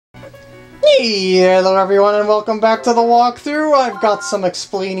Hello everyone and welcome back to the walkthrough. I've got some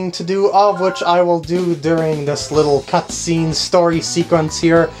explaining to do, of which I will do during this little cutscene story sequence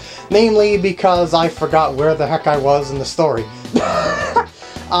here. Namely because I forgot where the heck I was in the story.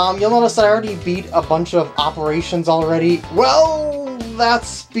 You'll notice that I already beat a bunch of operations already. Well,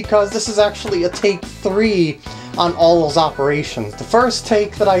 that's because this is actually a take 3 on all those operations. The first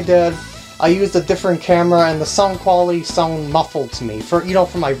take that I did, I used a different camera and the sound quality sounded muffled to me, for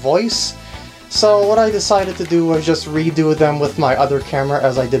my voice. So what I decided to do was just redo them with my other camera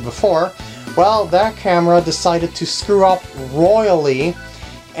as I did before. Well, that camera decided to screw up royally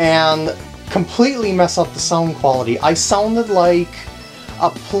and completely mess up the sound quality. I sounded like a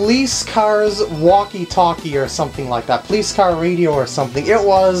police car's walkie-talkie or something like that. Police car radio or something. It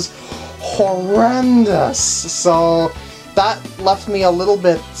was horrendous. So that left me a little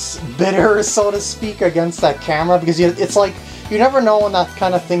bit bitter, so to speak, against that camera, because it's like, you never know when that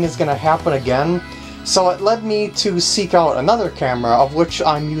kind of thing is going to happen again. So it led me to seek out another camera, of which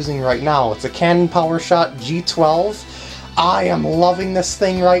I'm using right now. It's a Canon PowerShot G12. I am loving this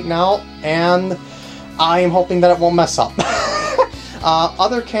thing right now, and I am hoping that it won't mess up.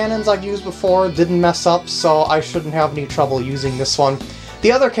 Other Canons I've used before didn't mess up, so I shouldn't have any trouble using this one.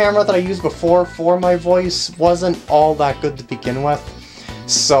 The other camera that I used before for my voice wasn't all that good to begin with.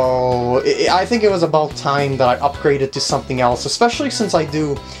 So I think it was about time that I upgraded to something else, especially since I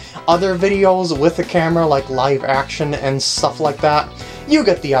do other videos with a camera like live action and stuff like that. You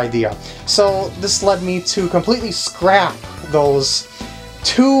get the idea. So this led me to completely scrap those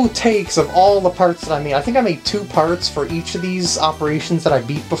 2 takes of all the parts that I made. I think I made 2 parts for each of these operations that I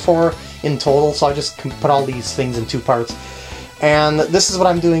beat before in total, so I just put all these things in 2 parts. And this is what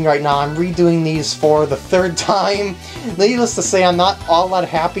I'm doing right now. I'm redoing these for the 3rd time. Needless to say, I'm not all that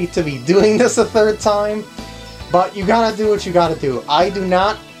happy to be doing this a 3rd time, but you gotta do what you gotta do. I do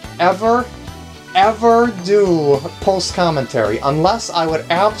not ever do post-commentary unless I would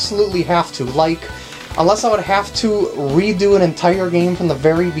absolutely have to. Unless I would have to redo an entire game from the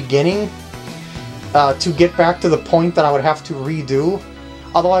very beginning to get back to the point that I would have to redo.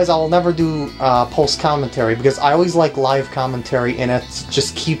 Otherwise, I will never do post-commentary, because I always like live commentary, and it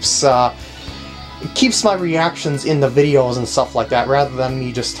just keeps my reactions in the videos and stuff like that, rather than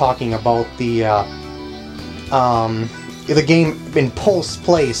me just talking about the game in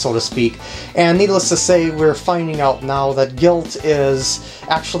post-play, so to speak. And needless to say, we're finding out now that guilt is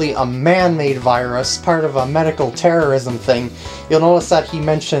actually a man-made virus, part of a medical terrorism thing. You'll notice that he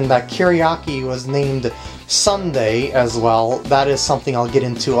mentioned that Kyriaki was named Sunday as well. That is something I'll get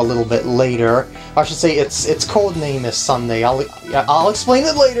into a little bit later. I should say its code name is Sunday. I'll explain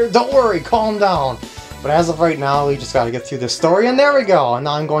it later. Don't worry, calm down. But as of right now, we just gotta get through this story, and there we go. And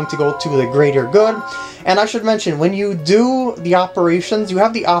now I'm going to go to the greater good. And I should mention, when you do the operations, you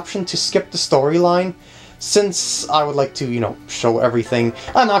have the option to skip the storyline. Since I would like to, show everything,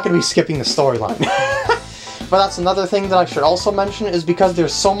 I'm not going to be skipping the storyline. But that's another thing that I should also mention, is because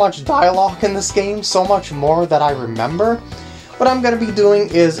there's so much dialogue in this game, so much more that I remember. What I'm going to be doing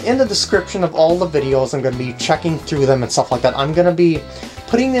is, in the description of all the videos, I'm going to be checking through them and stuff like that. I'm going to be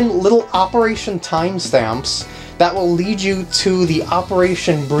putting in little operation timestamps that will lead you to the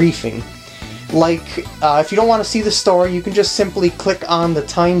operation briefing. Like, if you don't want to see the story, you can just simply click on the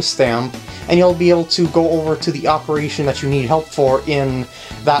timestamp, and you'll be able to go over to the operation that you need help for in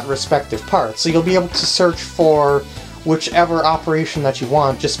that respective part. So you'll be able to search for whichever operation that you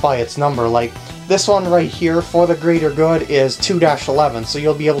want just by its number. Like, this one right here, for the greater good, is 2-11, so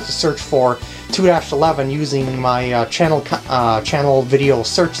you'll be able to search for 2-11 using my channel video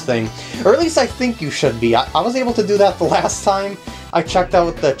search thing. Or at least I think you should be. I was able to do that the last time I checked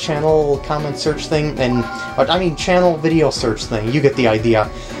out the channel comment search thing, channel video search thing. You get the idea.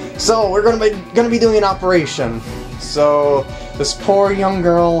 So we're gonna be doing an operation. So this poor young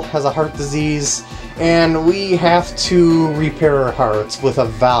girl has a heart disease, and we have to repair her heart with a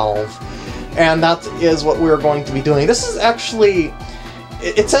valve. And that is what we're going to be doing. This is actually,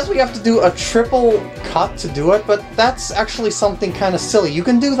 it says we have to do a triple cut to do it, but that's actually something kind of silly. You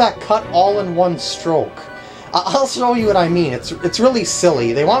can do that cut all in one stroke. I'll show you what I mean. It's really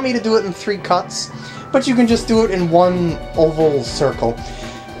silly. They want me to do it in 3 cuts, but you can just do it in one oval circle.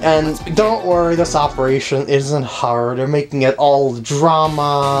 And don't worry, this operation isn't hard. They're making it all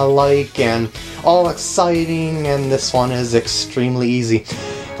drama-like and all exciting, and this one is extremely easy.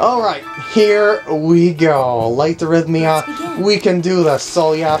 Alright, here we go. Light arrhythmia, we can do this.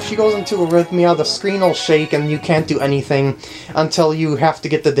 So yeah, if she goes into arrhythmia, the screen will shake and you can't do anything until you have to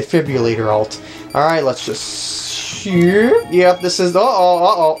get the defibrillator out. Alright, let's just... Yep, this is...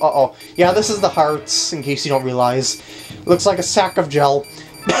 Yeah, this is the heart, in case you don't realize. Looks like a sack of gel.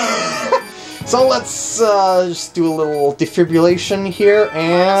 So let's just do a little defibrillation here,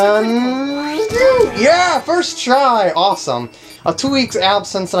 and yeah, first try, awesome. A 2 weeks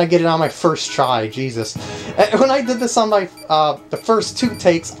absence and I get it on my first try, Jesus. And when I did this on my the first 2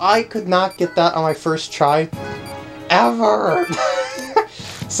 takes, I could not get that on my first try, ever.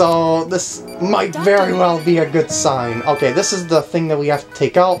 So this might very well be a good sign. Okay, this is the thing that we have to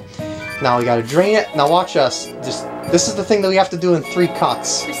take out. Now we gotta drain it. Now watch us. This is the thing that we have to do in 3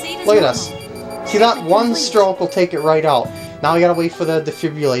 cuts. Look at us. See that? 1 stroke will take it right out. Now we gotta wait for the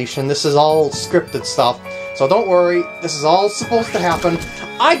defibrillation. This is all scripted stuff. So don't worry, this is all supposed to happen.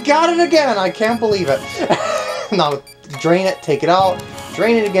 I got it again! I can't believe it. Now drain it, take it out,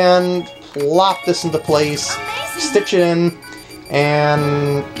 drain it again, plop this into place, stitch it in,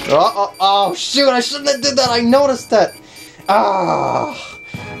 and... Oh shoot, I shouldn't have did that, I noticed that!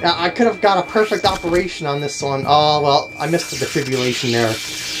 I could have got a perfect operation on this one. Oh, well, I missed the defibrillation there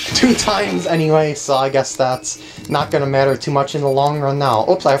 2 times anyway, so I guess that's not gonna matter too much in the long run now.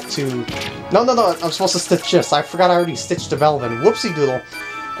 Oops, I have to... No, I'm supposed to stitch this. I forgot I already stitched the velvet. Whoopsie doodle.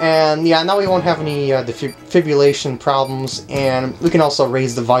 And yeah, now we won't have any defibrillation problems, and we can also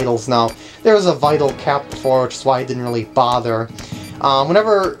raise the vitals now. There was a vital cap before, which is why I didn't really bother.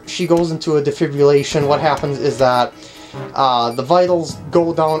 Whenever she goes into a defibrillation, what happens is that the vitals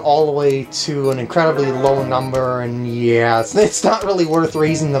go down all the way to an incredibly low number, and yeah, it's not really worth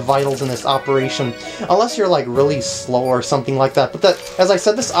raising the vitals in this operation unless you're like really slow or something like that. But that, as I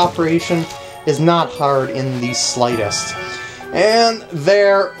said, this operation is not hard in the slightest. And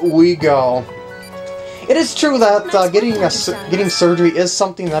there we go. It is true that getting surgery is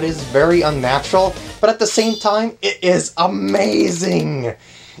something that is very unnatural, but at the same time, it is amazing.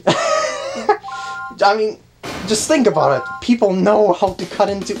 I mean, just think about it. People know how to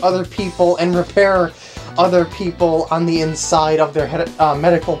cut into other people and repair other people on the inside of their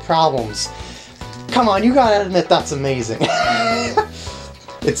medical problems. Come on, you gotta admit that's amazing.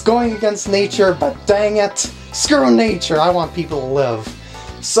 It's going against nature, but dang it, screw nature, I want people to live.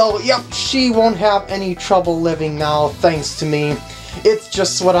 So, yep, she won't have any trouble living now, thanks to me. It's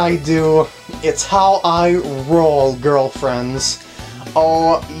just what I do. It's how I roll, girlfriends.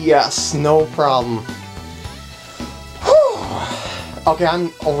 Oh, yes, no problem. Okay,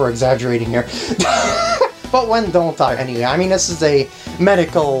 I'm over-exaggerating here. But when don't I, anyway? I mean, this is a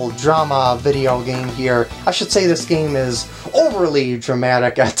medical drama video game here. I should say this game is overly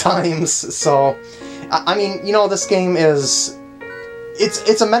dramatic at times, so... I mean, you know, this game is...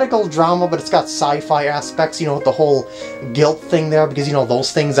 It's a medical drama, but it's got sci-fi aspects, you know, with the whole guilt thing there, because, you know,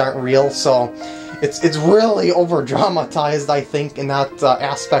 those things aren't real, so... It's really over-dramatized, I think, in that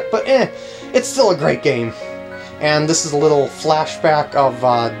aspect, but it's still a great game. And this is a little flashback of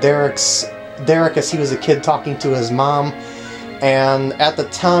Derek as he was a kid talking to his mom. And at the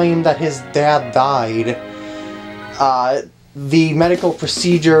time that his dad died, the medical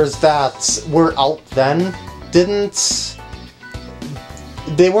procedures that were out then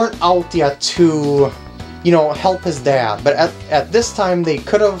they weren't out yet to, you know, help his dad. But at this time they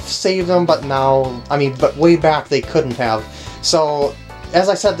could have saved him, but now, I mean, but way back they couldn't have. So, as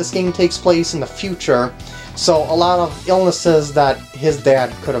I said, this game takes place in the future. So a lot of illnesses that his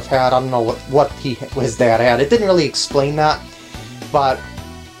dad could have had, I don't know what his dad had. It didn't really explain that, but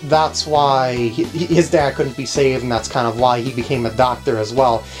that's why his dad couldn't be saved, and that's kind of why he became a doctor as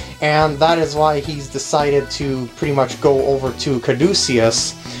well. And that is why he's decided to pretty much go over to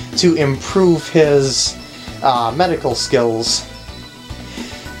Caduceus to improve his medical skills.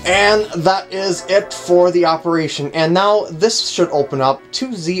 And that is it for the operation. And now this should open up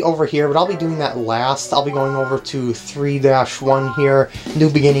 2Z over here, but I'll be doing that last. I'll be going over to 3-1 here, New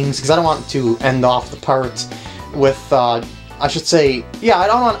Beginnings, because I don't want to end off the part with, I should say, yeah, I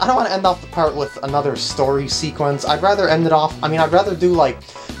don't want to end off the part with another story sequence. I'd rather end it off, I mean, I'd rather do like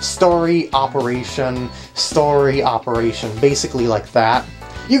story, operation, basically like that.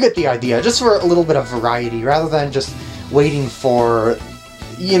 You get the idea, just for a little bit of variety, rather than just waiting for,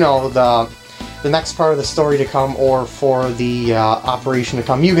 you know, the next part of the story to come, or for the operation to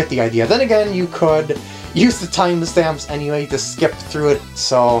come. You get the idea. Then again, you could use the timestamps anyway to skip through it,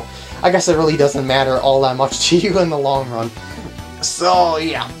 so I guess it really doesn't matter all that much to you in the long run. So,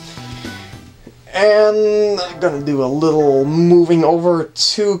 yeah. And I'm gonna do a little moving over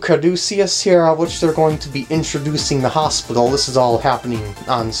to Caduceus here, of which they're going to be introducing the hospital. This is all happening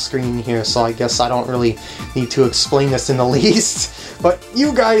on screen here, so I guess I don't really need to explain this in the least. But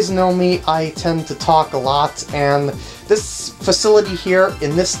you guys know me, I tend to talk a lot, and this facility here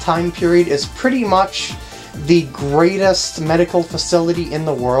in this time period is pretty much the greatest medical facility in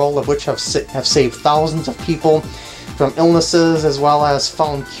the world, of which have saved thousands of people from illnesses, as well as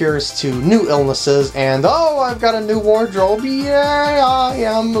found cures to new illnesses, and oh, I've got a new wardrobe, yeah, I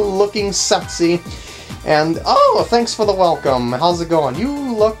am looking sexy. And oh, thanks for the welcome, how's it going? You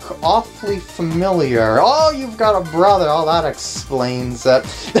look awfully familiar. Oh, you've got a brother, oh, that explains it.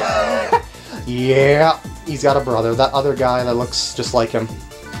 Yeah, he's got a brother, that other guy that looks just like him.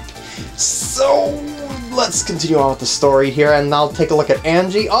 So, let's continue on with the story here, and now take a look at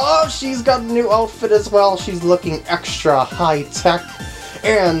Angie. Oh, she's got a new outfit as well. She's looking extra high-tech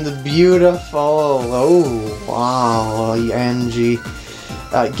and beautiful. Oh, wow, Angie.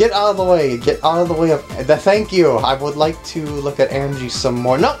 Get out of the way. Get out of the way of... Thank you. I would like to look at Angie some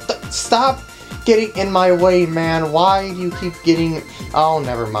more. No, stop getting in my way, man. Why do you keep getting... Oh,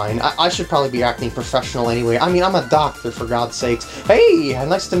 never mind. I should probably be acting professional anyway. I mean, I'm a doctor, for God's sakes. Hey,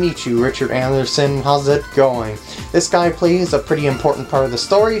 nice to meet you, Richard Anderson. How's it going? This guy plays a pretty important part of the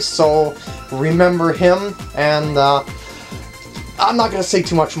story, so remember him. And I'm not going to say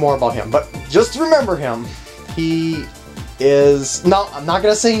too much more about him, but just remember him. He is... No, I'm not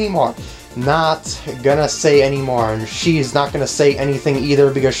going to say anymore. Not gonna say anymore, and she's not gonna say anything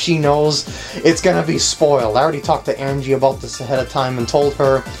either because she knows it's gonna be spoiled. I already talked to Angie about this ahead of time and told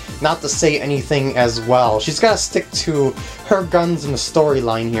her not to say anything as well. She's gotta stick to her guns in the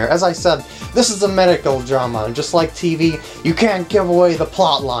storyline here. As I said, this is a medical drama, and just like TV, you can't give away the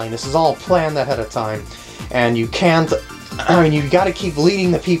plot line. This is all planned ahead of time, and you can't... I mean, you gotta keep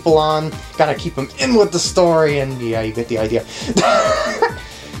leading the people on, gotta keep them in with the story, and yeah, you get the idea.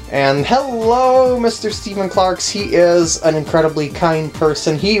 And hello, Mr. Stephen Clarks. He is an incredibly kind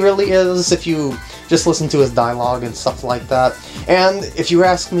person. He really is, if you just listen to his dialogue and stuff like that. And if you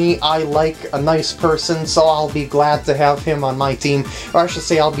ask me, I like a nice person, so I'll be glad to have him on my team. Or I should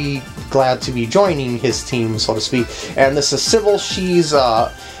say, I'll be glad to be joining his team, so to speak. And this is Sybil. She's an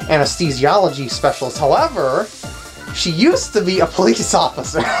anesthesiology specialist. However, she used to be a police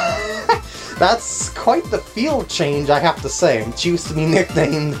officer. That's quite the field change, I have to say. She used to be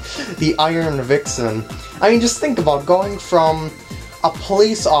nicknamed the Iron Vixen. I mean, just think about going from a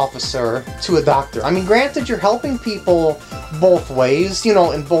police officer to a doctor. I mean, granted, you're helping people both ways, you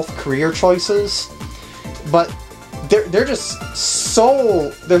know, in both career choices, but they're just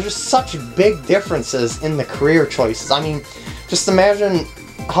there's just such big differences in the career choices. I mean, just imagine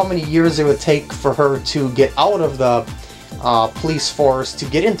how many years it would take for her to get out of the police force to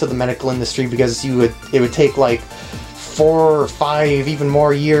get into the medical industry, because it would take like 4 or 5, even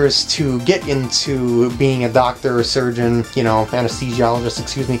more years to get into being a doctor or surgeon, you know, anesthesiologist,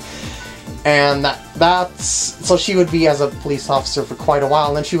 excuse me. And so she would be as a police officer for quite a while,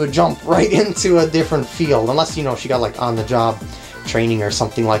 and then she would jump right into a different field, unless, you know, she got like on-the-job training or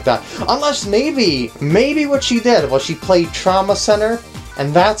something like that. Unless maybe what she did was she played trauma center,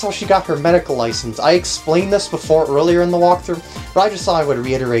 and that's how she got her medical license. I explained this before earlier in the walkthrough, but I just thought I would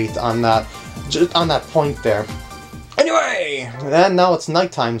reiterate on that point there. Anyway, and now it's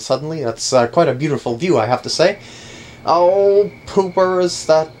nighttime suddenly. That's quite a beautiful view, I have to say. Oh, poopers,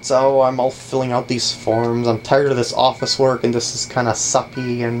 oh, I'm all filling out these forms. I'm tired of this office work, and this is kind of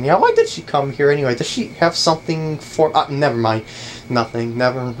sucky, and yeah, why did she come here anyway? Does she have something for... never mind. Nothing,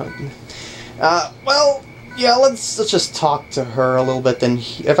 never mind. Well... Yeah, let's just talk to her a little bit. Then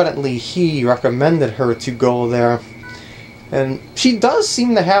evidently he recommended her to go there, and she does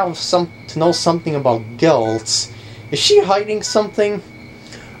seem to know something about guilt. Is she hiding something?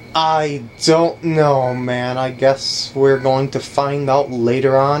 I don't know, man. I guess we're going to find out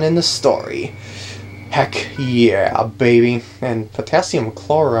later on in the story. Heck yeah, baby. And potassium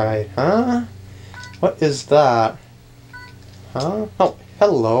chloride, huh? What is that? Huh? Oh,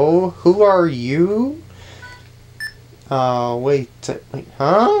 hello. Who are you? Wait,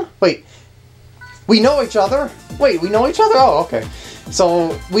 huh? Wait, we know each other? Wait, we know each other? Oh, okay.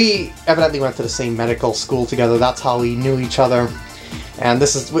 So, we evidently went to the same medical school together, that's how we knew each other. And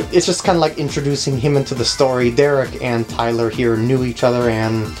it's just kind of like introducing him into the story. Derek and Tyler here knew each other,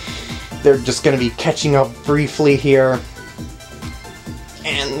 and they're just gonna be catching up briefly here.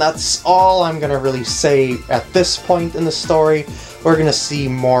 And that's all I'm gonna really say at this point in the story. We're gonna see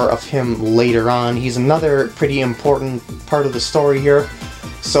more of him later on. He's another pretty important part of the story here,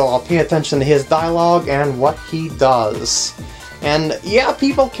 so I'll pay attention to his dialogue and what he does. And yeah,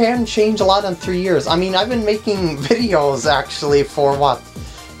 people can change a lot in 3 years. I mean, I've been making videos actually for what,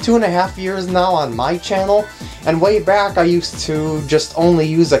 2.5 years now on my channel, and way back I used to just only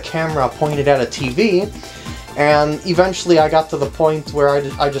use a camera pointed at a TV. And eventually I got to the point where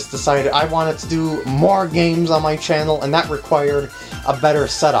I just decided I wanted to do more games on my channel, and that required a better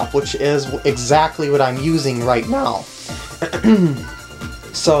setup, which is exactly what I'm using right now.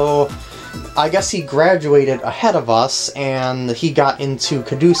 So, I guess he graduated ahead of us, and he got into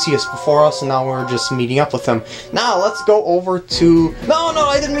Caduceus before us, and now we're just meeting up with him. Now, let's go over to... No,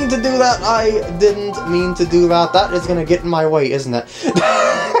 I didn't mean to do that! I didn't mean to do that. That is gonna get in my way, isn't it?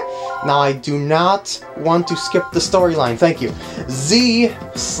 Now, I do not want to skip the storyline. Thank you.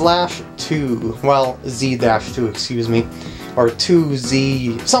 Z/2. Well, Z-2, excuse me. Or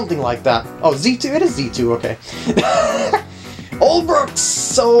 2Z... something like that. Oh, Z2? It is Z2, okay. Old Brooks!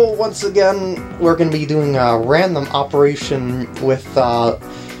 So, once again, we're going to be doing a random operation with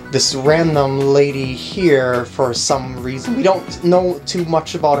this random lady here for some reason. We don't know too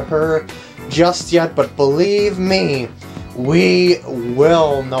much about her just yet, but believe me, we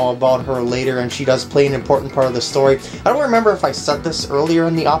will know about her later, and she does play an important part of the story. I don't remember if I said this earlier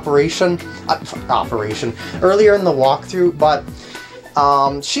in the earlier in the walkthrough, but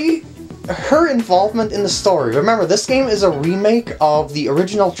her involvement in the story. Remember, this game is a remake of the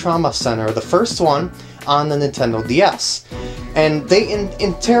original Trauma Center, the first one on the Nintendo DS. And they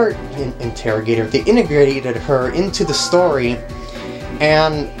integrated her into the story,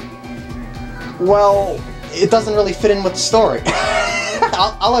 and, well, it doesn't really fit in with the story.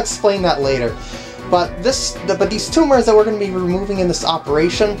 I'll explain that later. But these tumors that we're going to be removing in this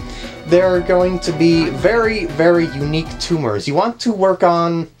operation, they're going to be very, very unique tumors. You want to work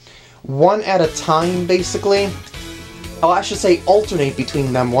on one at a time, basically. Oh, I should say alternate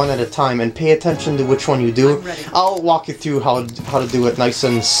between them one at a time, and pay attention to which one you do. I'll walk you through how to do it nice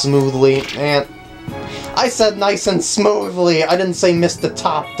and smoothly. And I said nice and smoothly. I didn't say miss the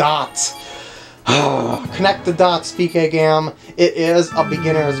top dot. Connect the dots, PkGam. It is a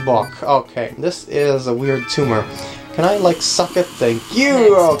beginner's book. Okay, this is a weird tumor. Can I, like, suck it? Thank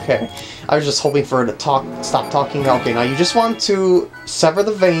you! Okay. I was just hoping for her to stop talking. Okay, now you just want to sever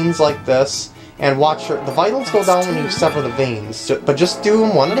the veins like this, and watch her. The vitals go down when you sever the veins, but just do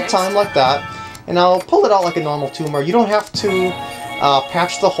them one at a time like that, and I'll pull it out like a normal tumor. You don't have to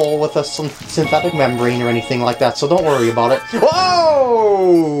patch the hole with a synthetic membrane or anything like that, so don't worry about it.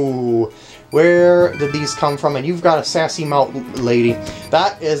 Whoa! Where did these come from? And you've got a sassy mouth, lady.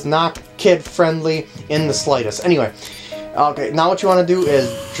 That is not kid-friendly in the slightest. Anyway, okay, now what you want to do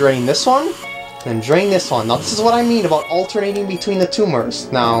is drain this one, and drain this one. Now this is what I mean about alternating between the tumors.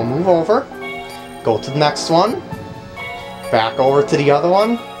 Now move over, go to the next one, back over to the other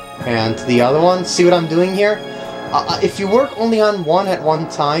one, and to the other one. See what I'm doing here? If you work only on one at one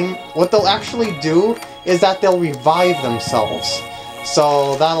time, what they'll actually do is that they'll revive themselves.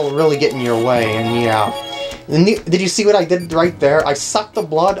 So that'll really get in your way, and yeah. Did you see what I did right there? I sucked the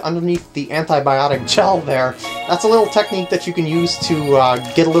blood underneath the antibiotic gel there. That's a little technique that you can use to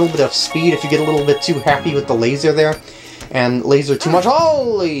get a little bit of speed if you get a little bit too happy with the laser there. And laser too much.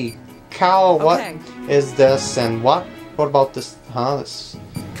 Holy cow, what is this? And what? What about this? Huh? This...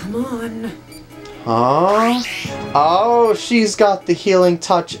 Come on. Huh? Oh, she's got the healing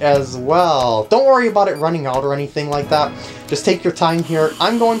touch as well. Don't worry about it running out or anything like that. Just take your time here.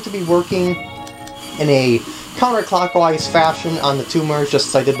 I'm going to be working in a counterclockwise fashion on the tumors, just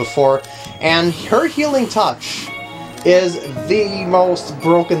as I did before. And her healing touch is the most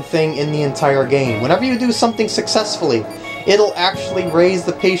broken thing in the entire game. Whenever you do something successfully, it'll actually raise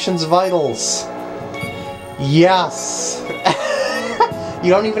the patient's vitals. Yes! You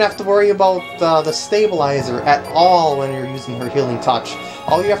don't even have to worry about the stabilizer at all when you're using her healing touch.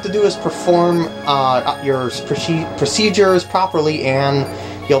 All you have to do is perform your procedures properly, and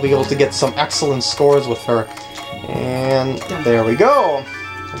you'll be able to get some excellent scores with her. And there we go.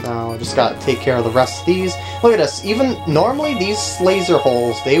 Now I just gotta take care of the rest of these. Look at this. Even normally these laser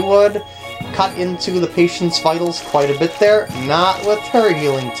holes, they would cut into the patient's vitals quite a bit there. Not with her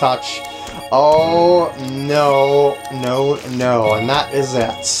healing touch. Oh, no, no, no, and that is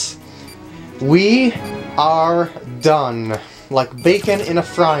it. We are done. Like bacon in a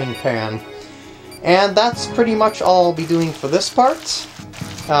frying pan. And that's pretty much all I'll be doing for this part.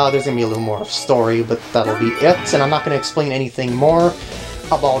 There's going to be a little more story, but that'll be it. And I'm not going to explain anything more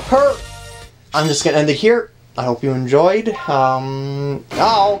about her. I'm just going to end it here. I hope you enjoyed.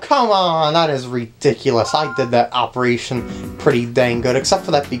 Oh, come on! That is ridiculous. I did that operation pretty dang good, except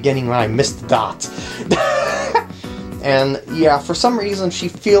for that beginning when I missed the dot. And, yeah, for some reason she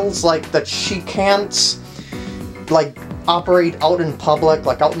feels like that she can't, like, operate out in public,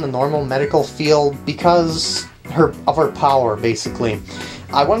 like out in the normal medical field, because of her power, basically.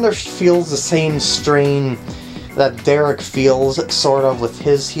 I wonder if she feels the same strain that Derek feels, sort of, with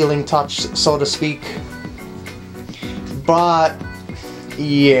his healing touch, so to speak. But,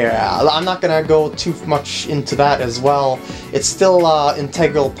 yeah, I'm not gonna go too much into that as well. It's still an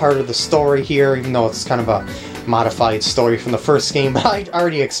integral part of the story here, even though it's kind of a modified story from the first game, but I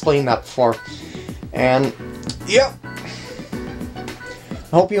already explained that before. And, yep.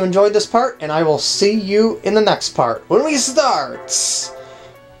 I hope you enjoyed this part, and I will see you in the next part, when we start!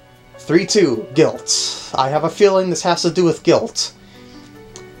 3-2, guilt. I have a feeling this has to do with guilt.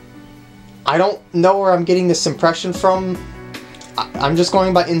 I don't know where I'm getting this impression from. I'm just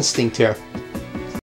going by instinct here.